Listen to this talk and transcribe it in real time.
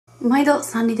毎度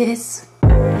san-niです。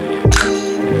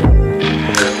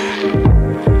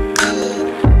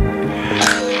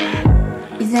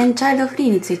以前チャイルドフリー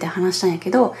について話したんや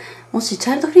けど、もしチ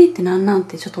ャイルドフリーって何なん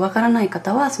てちょっとわからない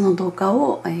方はその動画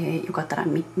を、よかったら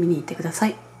見に行ってくださ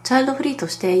い。チャイルドフリーと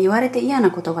して言われて嫌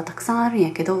なことがたくさんあるんや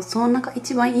けど、その中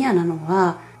一番嫌なの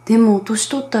は、でも年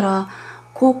取ったら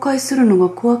後悔するのが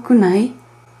怖くないっ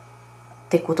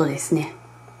てことですね。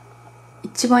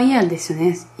一番嫌ですよ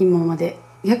ね、今まで。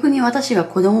逆に私が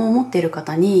子供を持っている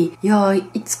方に、いや、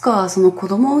いつかその子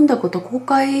供を産んだこと後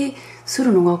悔す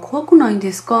るのが怖くないん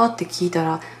ですかって聞いた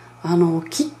ら、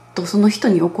きっとその人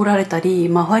に怒られたり、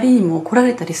周りにも怒ら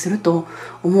れたりすると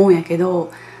思うんやけ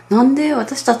ど、なんで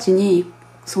私たちに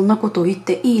そんなことを言っ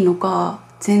ていいのか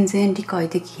全然理解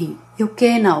できひん。余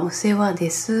計なお世話で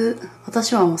す。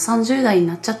私はもう30代に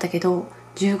なっちゃったけど、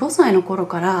15歳の頃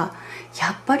から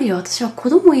やっぱり私は子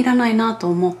供いらないなと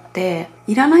思って、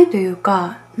いらないという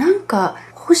かなんか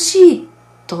欲しい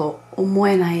と思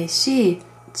えないし、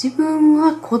自分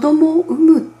は子供を産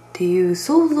むっていう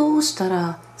想像をした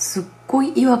らすっご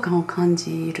い違和感を感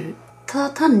じる。ただ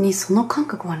単にその感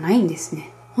覚はないんです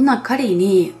ね。ほな仮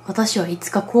に私はいつ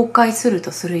か後悔する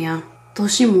とするやん。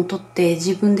年も取って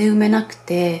自分で産めなく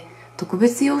て、特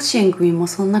別養子縁組も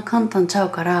そんな簡単ちゃう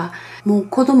から、もう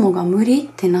子供が無理っ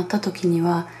てなった時に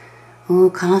は、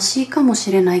悲しいかも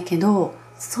しれないけど、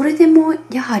それでも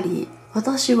やはり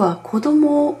私は子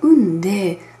供を産ん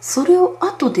で、それを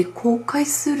後で後悔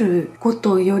するこ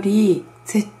とより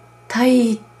絶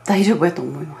対大丈夫やと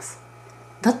思います。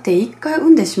だって一回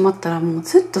産んでしまったらもう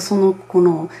ずっとその子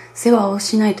の世話を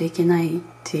しないといけないっ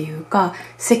ていうか、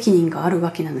責任がある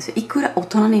わけなんですよ。いくら大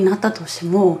人になったとして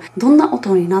も、どんな大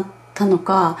人になったの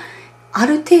か、あ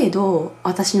る程度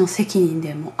私の責任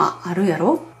でもあるや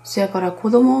ろ。そやから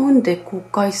子供を産んで後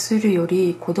悔するよ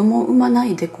り、子供を産まな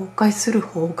いで後悔する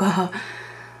方が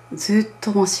ずっ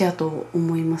とマシやと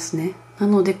思いますね。な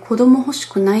ので子供欲し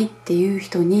くないっていう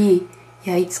人に、い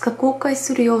やいつか後悔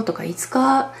するよとか、いつ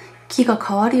か気が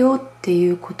変わるよって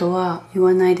いうことは言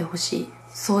わないでほしい。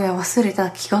そうや、忘れ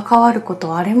た。気が変わるこ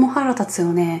と、あれも腹立つ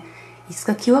よね。いつ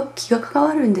か気が変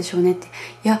わるんでしょうねって。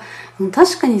いや、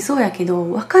確かにそうやけ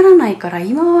ど、わからないから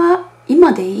今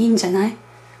でいいんじゃない？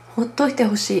ほっといて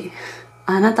ほしい。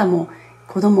あなたも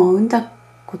子供を産んだ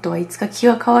ことはいつか気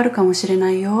が変わるかもしれ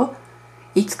ないよ。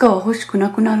いつかは欲しくな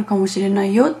くなるかもしれな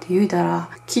いよって言うたら、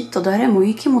きっと誰も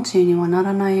いい気持ちにはな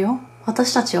らないよ。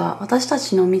私たちは私た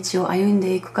ちの道を歩ん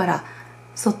でいくから、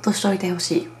そっとしといてほ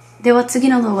しい。では次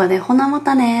の動画で、ほなま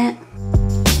たね。